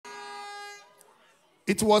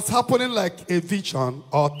It was happening like a vision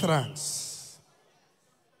or trance.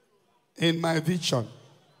 In my vision,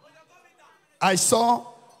 I saw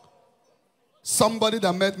somebody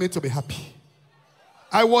that made me to be happy.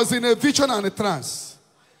 I was in a vision and a trance.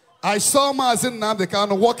 I saw Mazi Nnamdi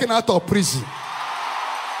Kanu walking out of prison.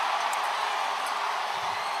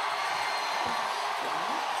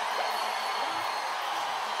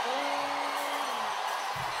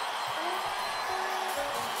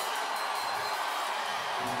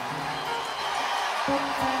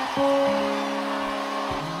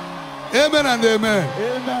 Amen and amen.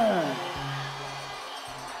 Amen.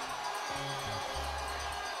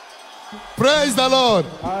 Praise the Lord.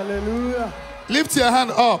 Hallelujah. Lift your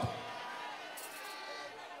hand up.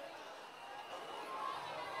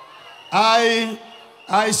 I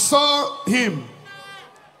saw him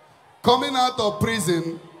coming out of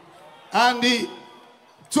prison, and the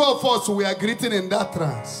two of us were greeting in that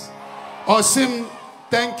trance. Osim,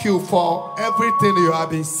 thank you for everything you have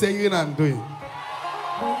been saying and doing.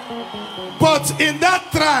 But in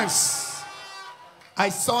that trance, I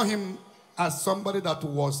saw him as somebody that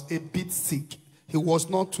was a bit sick. He was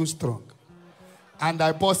not too strong. And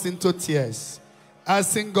I burst into tears,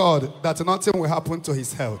 asking God that nothing will happen to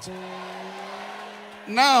his health.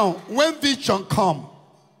 Now, when vision comes,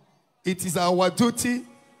 it is our duty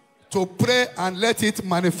to pray and let it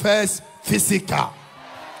manifest physical.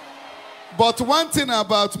 But one thing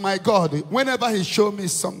about my God, whenever he shows me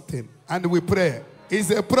something and we pray, is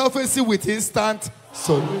a prophecy with instant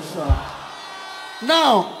solution.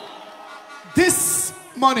 Now, this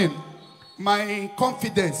morning, my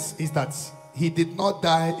confidence is that he did not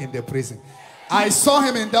die in the prison. I saw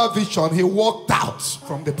him in that vision. He walked out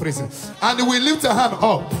from the prison. And we lift a hand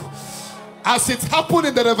up. As it happened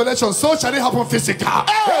in the revelation, so shall it happen physical.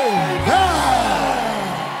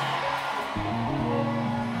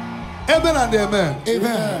 Amen and amen.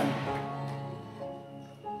 Amen.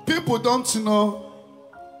 People don't know.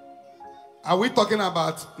 Are we talking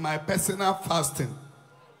about my personal fasting?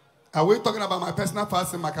 Are we talking about my personal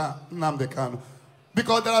fasting, Mazi Nnamdi Kanu?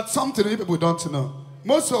 Because there are something people don't know.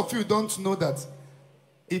 Most of you don't know that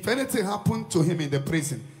if anything happened to him in the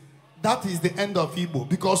prison, that is the end of Igbo.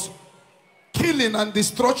 Because killing and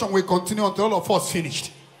destruction will continue until all of us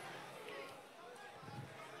finished.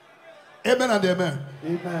 Amen and amen.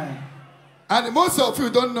 Amen. And most of you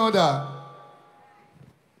don't know that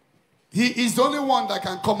he is the only one that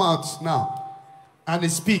can come out now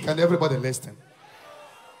and speak and everybody listen.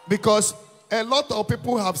 Because a lot of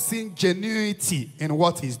people have seen genuinity in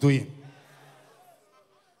what he's doing.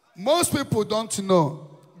 Most people don't know.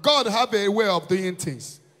 God have a way of doing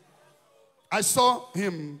things. I saw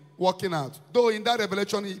him walking out. Though in that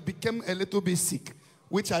revelation he became a little bit sick,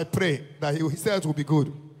 which I pray that his health will be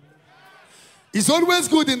good. It's always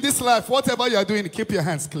good in this life, whatever you are doing, keep your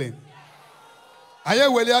hands clean. Let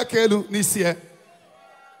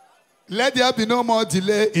there be no more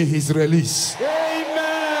delay in his release.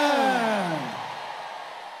 Amen.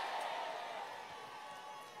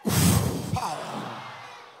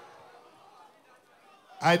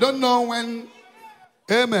 I don't know when.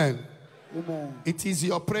 Amen. Amen. It is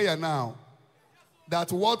your prayer now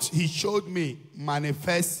that what he showed me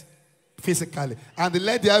manifests physically. And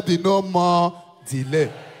let there be no more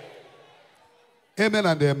delay. Amen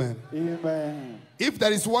and amen. Amen. If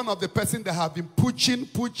there is one of the person that have been pushing,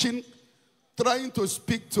 trying to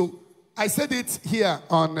speak to, I said it here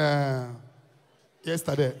on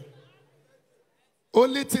yesterday.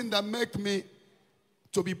 Only thing that make me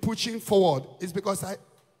to be pushing forward is because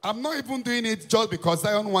I'm not even doing it just because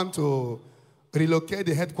I don't want to relocate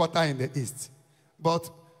the headquarters in the east. But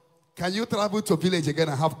can you travel to village again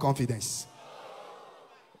and have confidence?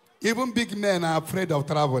 Even big men are afraid of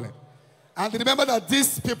traveling. And remember that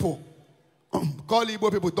these people, call Igbo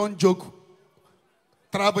people, don't joke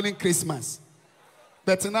traveling Christmas.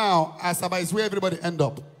 But now, as about is where everybody end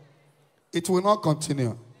up, it will not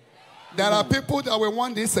continue. There are people that will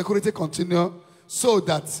want this security continue so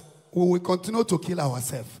that we will continue to kill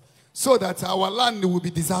ourselves. So that our land will be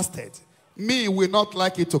disastered. Me will not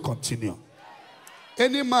like it to continue.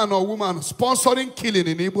 Any man or woman sponsoring killing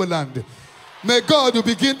in Igbo land, may God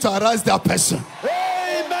begin to arise that person.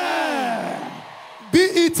 Amen. Be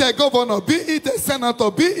it a governor, be it a senator,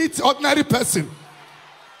 be it ordinary person.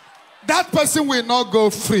 That person will not go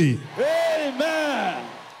free. Amen.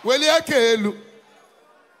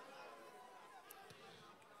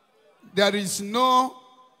 There is no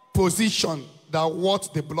position that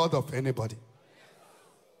worth the blood of anybody.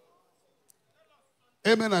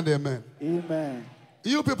 Amen and amen. Amen.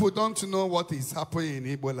 You people don't know what is happening in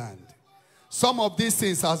Igbo land. Some of these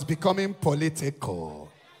things has becoming political.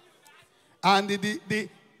 And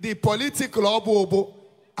the political obo,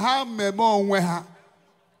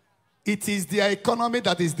 it is their economy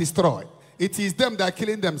that is destroyed. It is them that are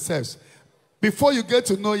killing themselves. Before you get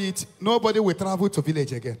to know it, nobody will travel to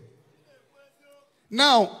village again.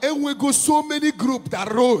 Now, and we go so many groups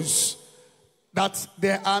that rose that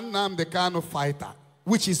they are Nnamdi Kanu fighter,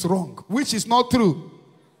 which is wrong, which is not true.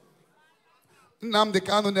 Nnamdi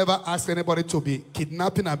Kanu never asked anybody to be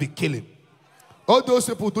kidnapping and be killing. All those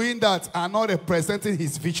people doing that are not representing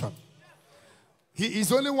his vision. He is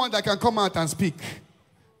the only one that can come out and speak.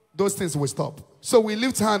 Those things will stop. So we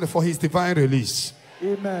lift hand for his divine release.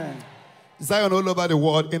 Amen. Zion all over the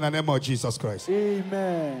world in the name of Jesus Christ.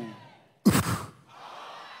 Amen.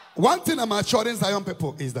 One thing I'm assuring Zion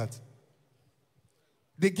people is that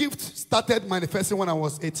the gift started manifesting when I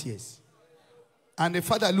was 8 years. And the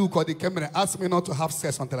father Luke or the camera asked me not to have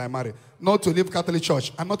sex until I marry, not to leave Catholic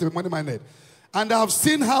Church, and not to be money-minded. And I have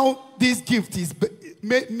seen how this gift is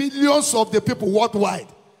millions of the people worldwide,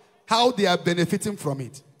 how they are benefiting from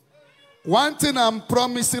it. One thing I'm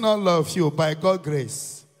promising all of you, by God's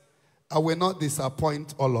grace, I will not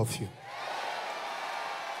disappoint all of you.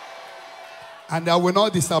 And I will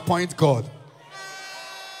not disappoint God.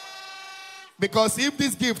 Because if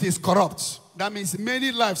this gift is corrupt, that means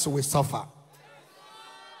many lives will suffer.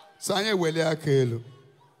 So I will